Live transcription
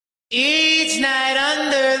Each night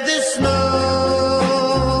under the snow.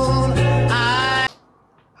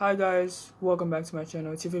 Hi guys, welcome back to my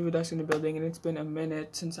channel. It's your favorite Dust in the building, and it's been a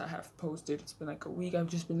minute since I have posted. It's been like a week. I've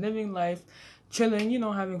just been living life, chilling,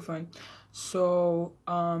 having fun. So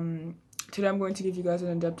today I'm going to give you guys an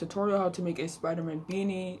in-depth tutorial how to make a Spider-Man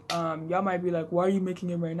beanie. Y'all might be like, why are you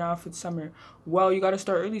making it right now if it's summer? Well, you gotta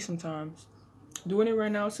start early sometimes. Doing it right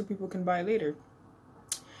now so people can buy it later.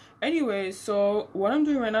 Anyway, so what I'm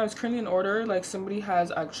doing right now is currently in order. Like, somebody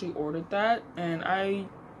has actually ordered that, and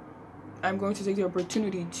I'm going to take the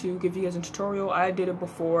opportunity to give you guys a tutorial. I did it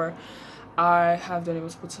before. I have done it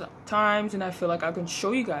multiple times, and I feel like I can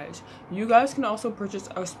show you guys. You guys can also purchase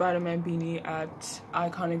a Spider-Man beanie at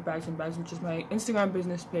Iconic Bags and Bags, which is my Instagram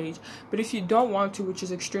business page. But if you don't want to, which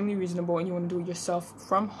is extremely reasonable, and you want to do it yourself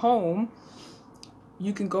from home,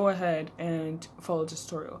 you can go ahead and follow the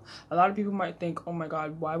tutorial. A lot of people might think, oh my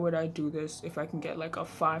god, why would I do this if I can get like a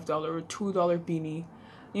 $5 or $2 beanie,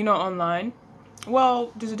 online?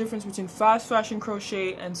 Well, there's a difference between fast fashion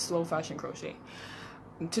crochet and slow fashion crochet.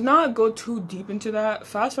 To not go too deep into that,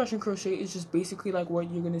 fast fashion crochet is just basically like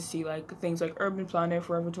what you're gonna see, like things like Urban Planet,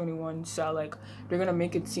 Forever 21 sell. Like, they're gonna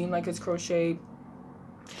make it seem like it's crochet.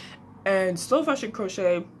 And slow fashion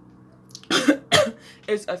crochet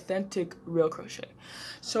is authentic real crochet.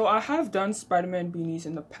 So I have done Spider-Man beanies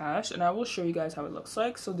in the past, and I will show you guys how it looks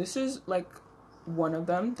like. So this is like one of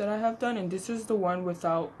them that I have done, and this is the one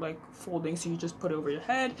without like folding, so you just put it over your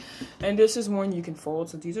head, and this is one you can fold.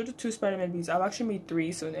 So these are the two Spider-Man beanies. I've actually made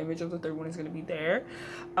 3, so an image of the third one is going to be there.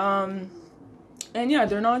 And yeah,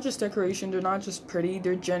 they're not just decoration, they're not just pretty,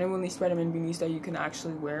 they're genuinely Spider-Man beanies that you can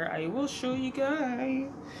actually wear. I will show you guys.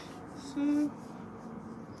 So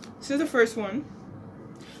this is the first one,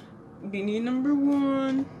 beanie number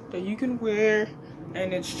 1 that you can wear,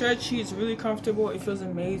 and it's stretchy, it's really comfortable, it feels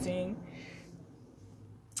amazing.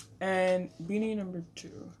 And beanie number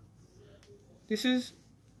 2, this is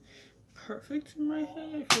perfect in my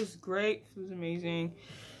head, it feels great, feels amazing.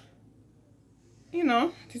 These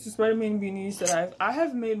are Spider-Man beanies that I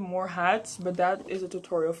have made more hats, but that is a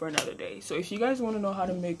tutorial for another day. So if you guys want to know how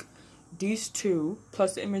to make these 2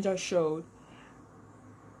 plus the image I showed,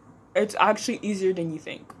 it's actually easier than you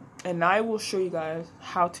think, and I will show you guys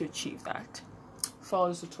how to achieve that. Follow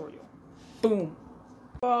this tutorial. Boom.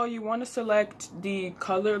 Well, you want to select the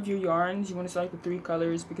color of your yarns. You want to select the 3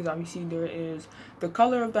 colors, because obviously there is the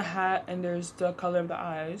color of the hat and there's the color of the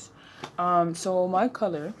eyes. So my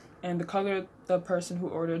color and the color the person who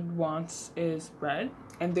ordered wants is red,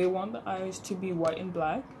 and they want the eyes to be white and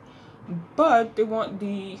black, but they want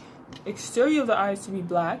the exterior of the eyes to be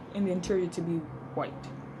black and the interior to be white.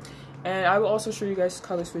 And I will also show you guys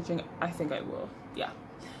color switching. I think I will. Yeah.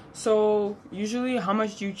 So usually, how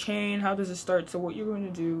much do you chain? How does it start? So what you're going to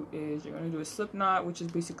do is you're going to do a slip knot, which is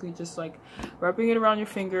basically just like wrapping it around your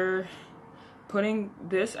finger, putting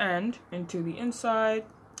this end into the inside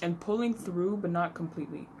and pulling through, but not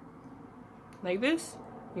completely. Like this,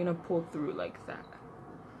 you're going to pull through like that.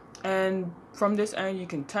 And from this end, you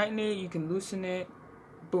can tighten it, you can loosen it.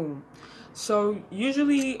 Boom. So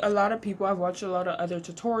usually a lot of people, I've watched a lot of other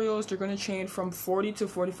tutorials, they're going to chain from 40 to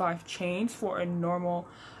 45 chains for a normal,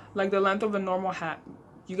 like the length of a normal hat.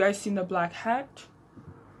 You guys seen the black hat?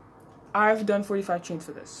 I've done 45 chains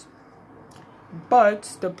for this.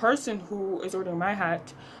 But the person who is ordering my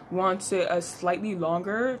hat wants it a slightly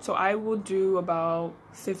longer, so I will do about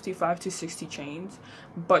 55 to 60 chains.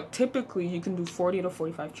 But typically you can do 40 to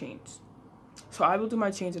 45 chains. So I will do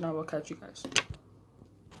my chains and I will catch you guys.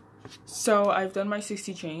 So I've done my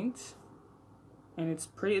 60 chains, and it's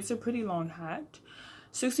a pretty long hat.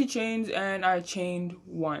 60 chains, and I chained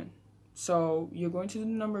 1. So you're going to do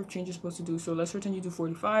the number of chains you're supposed to do. So let's pretend you do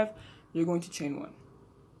 45, you're going to chain 1.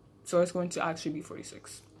 So it's going to actually be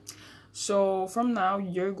 46. So from now,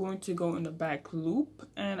 you're going to go in the back loop,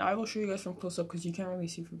 and I will show you guys from close up because you can't really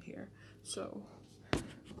see from here. So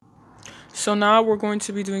now we're going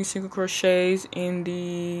to be doing single crochets in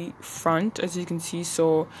the front, as you can see.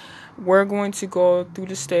 So we're going to go through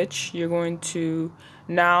the stitch. You're going to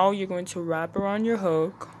wrap around your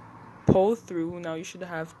hook, pull through. Now you should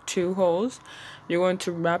have 2 holes. You're going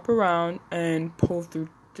to wrap around and pull through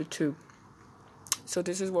the 2. So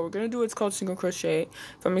this is what we're going to do. It's called single crochet.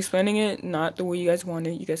 If I'm explaining it not the way you guys want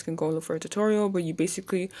it, you guys can go look for a tutorial. But you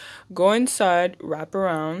basically go inside, wrap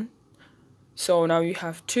around. So now you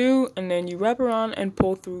have 2, and then you wrap around and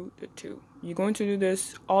pull through the 2. You're going to do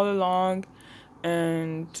this all along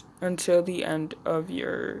and until the end of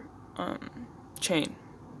your chain.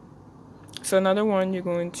 So another one, you're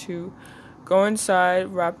going to go inside,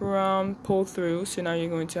 wrap around, pull through. So now you're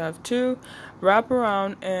going to have 2, wrap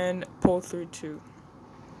around and pull through 2.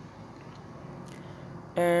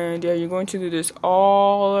 And yeah, you're going to do this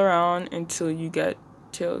all around until you get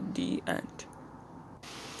till the end.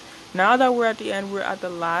 Now that we're at the end, we're at the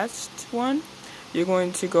last one. You're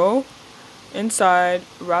going to go inside,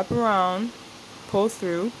 wrap around, pull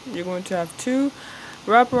through. You're going to have 2,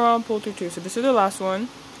 wrap around, pull through 2. So this is the last one.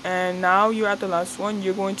 And now you're at the last one.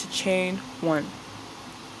 You're going to chain 1.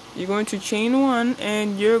 You're going to chain 1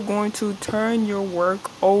 and you're going to turn your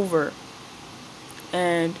work over.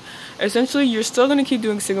 And essentially you're still going to keep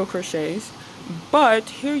doing single crochets, but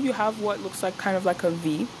here you have what looks like kind of like a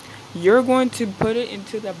V. You're going to put it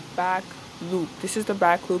into the back loop. This is the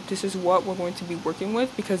back loop. This is what we're going to be working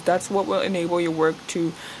with because that's what will enable your work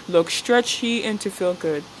to look stretchy and to feel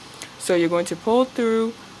good. So you're going to pull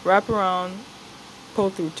through, wrap around, pull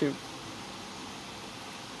through 2.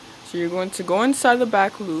 So you're going to go inside the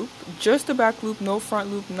back loop, just the back loop, no front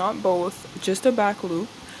loop, not both, just the back loop.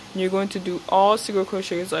 And you're going to do all single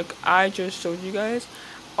crochets like I just showed you guys,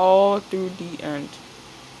 all through the end.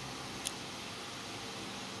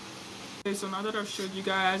 Okay, so now that I've showed you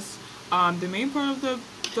guys the main part of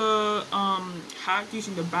the hat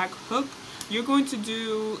using the back hook, you're going to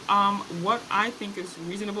do what I think is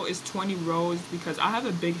reasonable is 20 rows because I have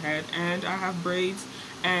a big head and I have braids,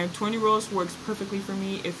 and 20 rows works perfectly for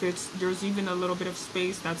me. If there's even a little bit of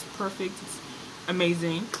space, that's perfect. It's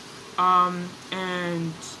amazing.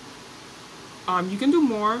 You can do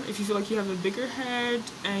more if you feel like you have a bigger head,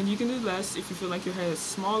 and you can do less if you feel like your head is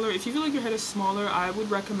smaller. If you feel like your head is smaller, I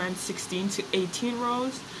would recommend 16 to 18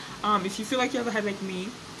 rows. If you feel like you have a head like me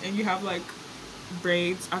and you have like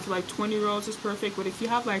braids, I feel like 20 rows is perfect. But if you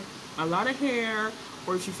have like a lot of hair,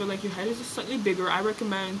 or if you feel like your head is just slightly bigger, I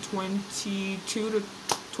recommend 22 to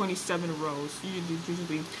 27 rows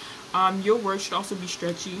usually. Your work should also be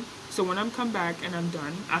stretchy, so when I'm come back and I'm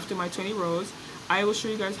done after my 20 rows, I will show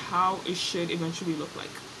you guys how it should eventually look like.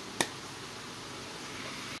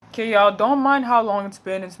 Okay, y'all, don't mind how long it's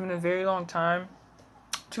been. It's been a very long time,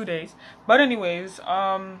 2 days. But anyways,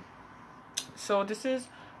 so this is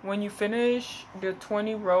when you finish the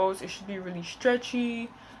 20 rows. It should be really stretchy,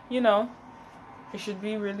 you know. It should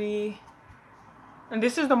be really, and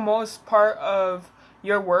this is the most part of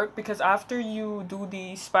your work because after you do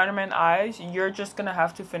the Spider-Man eyes, you're just gonna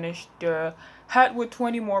have to finish the hat with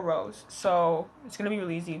 20 more rows. So it's gonna be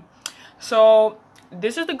really easy. So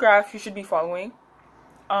this is the graph you should be following.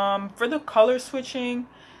 For the color switching,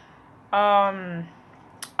 I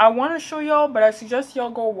want to show y'all, but I suggest y'all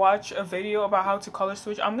go watch a video about how to color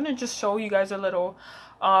switch. I'm gonna just show you guys a little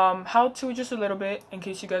how to, just a little bit in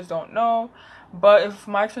case you guys don't know. But if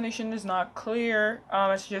my explanation is not clear,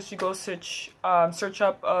 I suggest you go search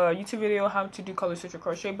up a YouTube video how to do color switch or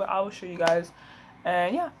crochet, but I will show you guys.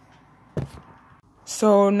 And yeah,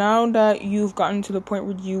 so now that you've gotten to the point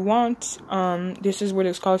where you want, this is where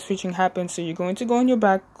this color switching happens. So you're going to go in your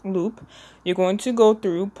back loop, you're going to go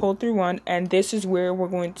through, pull through 1, and this is where we're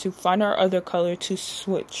going to find our other color to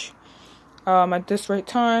switch at this right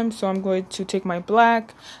time. So I'm going to take my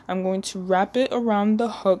black, I'm going to wrap it around the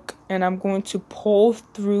hook, and I'm going to pull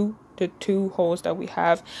through the 2 holes that we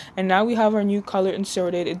have, and now we have our new color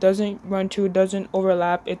inserted. It doesn't run through, it doesn't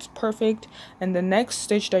overlap, it's perfect. And the next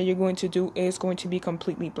stitch that you're going to do is going to be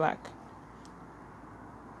completely black.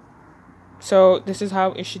 So this is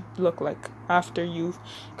how it should look like after you've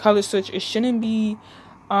color switched. It shouldn't be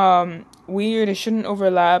weird, it shouldn't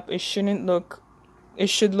overlap, it should look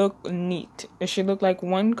neat. It should look like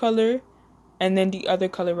one color and then the other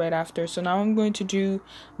color right after. So now I'm going to do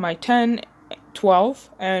my 10, 12,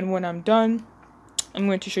 and when I'm done, I'm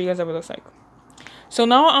going to show you guys how it looks like. So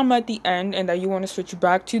now I'm at the end, and that you want to switch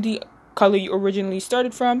back to the color you originally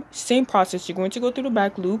started from. Same process. You're going to go through the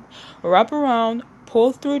back loop, wrap around,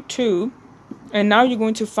 pull through 2, and now you're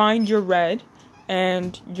going to find your red,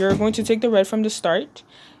 and you're going to take the red from the start.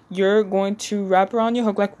 You're going to wrap around your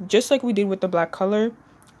hook just like we did with the black color,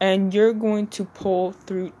 and you're going to pull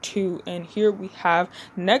through 2, and here we have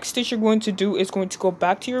next stitch you're going to do is going to go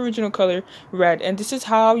back to your original color, red. And this is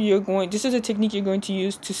how this is a technique you're going to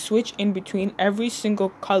use to switch in between every single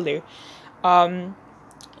color.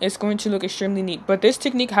 It's going to look extremely neat, but this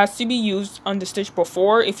technique has to be used on the stitch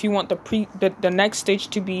before if you want the next stitch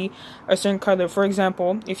to be a certain color. For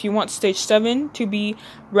example, if you want stitch 7 to be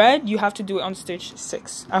red, you have to do it on stitch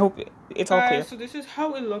 6. I hope it's all clear. So this is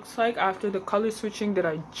how it looks like after the color switching that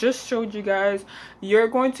I just showed you guys. You're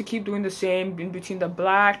going to keep doing the same in between the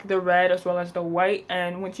black, the red, as well as the white,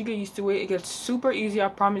 and once you get used to it, it gets super easy. I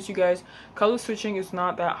promise you guys, color switching is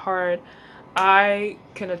not that hard. I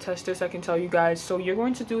can attest this, I can tell you guys. So you're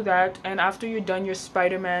going to do that, and after you're done your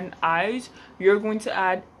Spider-Man eyes, you're going to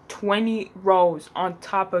add 20 rows on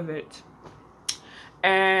top of it.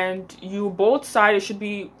 and you both sides, it should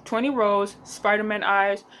be 20 rows, Spider-Man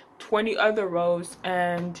eyes, 20 other rows,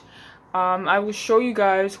 and I will show you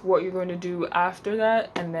guys what you're going to do after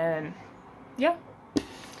that. And then yeah,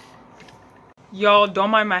 y'all, don't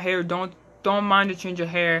mind my hair, don't mind the change of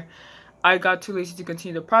hair. I got too lazy to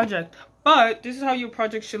continue the project. But this is how your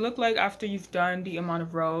project should look like after you've done the amount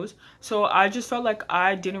of rows. So I just felt like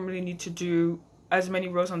I didn't really need to do as many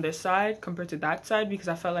rows on this side compared to that side, because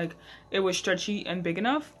I felt like it was stretchy and big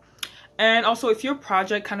enough. And also, if your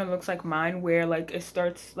project kind of looks like mine, where like it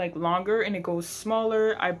starts like longer and it goes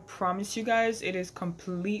smaller, I promise you guys it is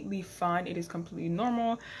completely fine. It is completely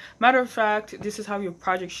normal. Matter of fact, this is how your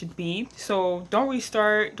project should be. So don't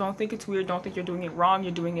restart, don't think it's weird, don't think you're doing it wrong.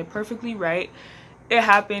 You're doing it perfectly right. It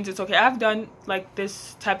happens, it's okay. I've done like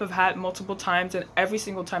this type of hat multiple times, and every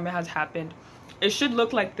single time it has happened. It should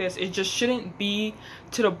look like this. It just shouldn't be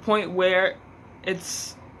to the point where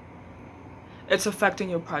it's affecting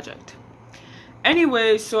your project.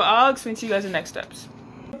 Anyway, so I'll explain to you guys the next steps.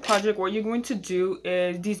 Project, what you're going to do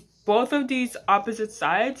is both of these opposite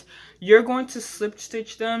sides, you're going to slip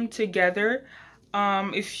stitch them together.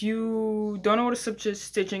 If you don't know what a slip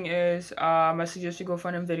stitching is, I suggest you go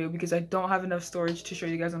find a video, because I don't have enough storage to show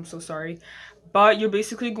you guys. I'm so sorry. But you're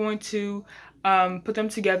basically going to put them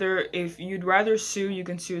together. If you'd rather sew, you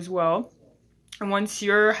can sew as well. And once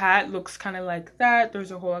your hat looks kind of like that, there's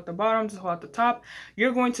a hole at the bottom, there's a hole at the top,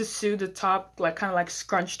 you're going to sew the top like kind of like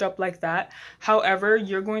scrunched up like that. However,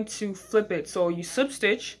 you're going to flip it. So you slip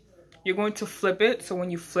stitch, you're going to flip it. So when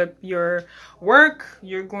you flip your work,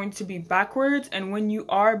 you're going to be backwards, and when you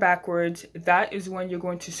are backwards, that is when you're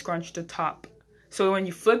going to scrunch the top. So when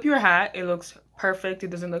you flip your hat, it looks perfect, it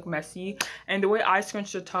doesn't look messy. And the way I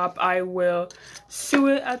scrunch the top, I will sew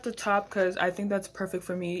it at the top because I think that's perfect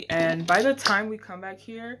for me. And by the time we come back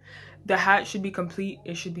here, the hat should be complete,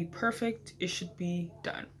 it should be perfect, it should be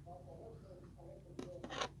done.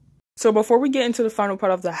 So before we get into the final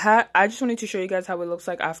part of the hat, I just wanted to show you guys how it looks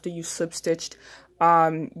like after you slip stitched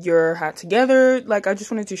your hat together. Like, I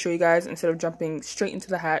just wanted to show you guys instead of jumping straight into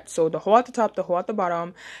the hat. So the hole at the top, the hole at the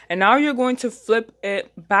bottom, and now you're going to flip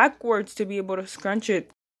it backwards to be able to scrunch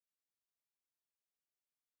it.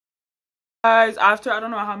 Guys, after I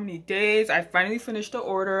don't know how many days, I finally finished the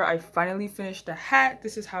order. I finally finished the hat.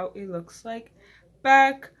 This is how it looks like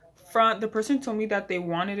back, front. The person told me that they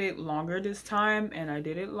wanted it longer this time, and I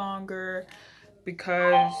did it longer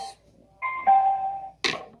because,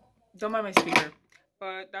 don't mind my speaker,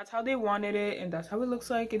 but that's how they wanted it, and that's how it looks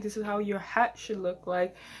like, and this is how your hat should look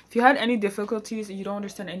like. If you had any difficulties, you don't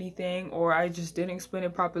understand anything, or I just didn't explain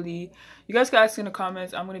it properly, you guys can ask in the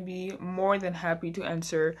comments. I'm gonna be more than happy to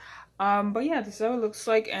answer. But yeah, this is how it looks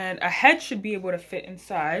like, and a head should be able to fit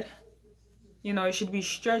inside. You know, it should be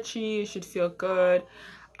stretchy, it should feel good.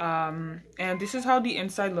 And this is how the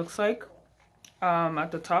inside looks like. At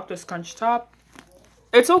the top, the scrunch top.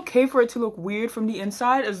 It's okay for it to look weird from the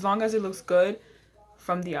inside as long as it looks good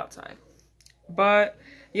from the outside. But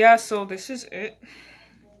yeah, so this is it.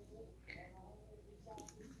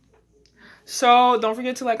 So don't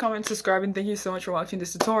forget to like, comment, subscribe, and thank you so much for watching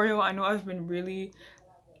this tutorial. I know I've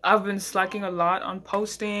been slacking a lot on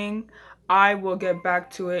posting. I will get back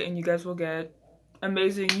to it, and you guys will get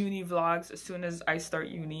amazing uni vlogs as soon as I start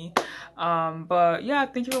uni. But yeah,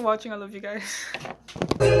 thank you for watching. I love you guys.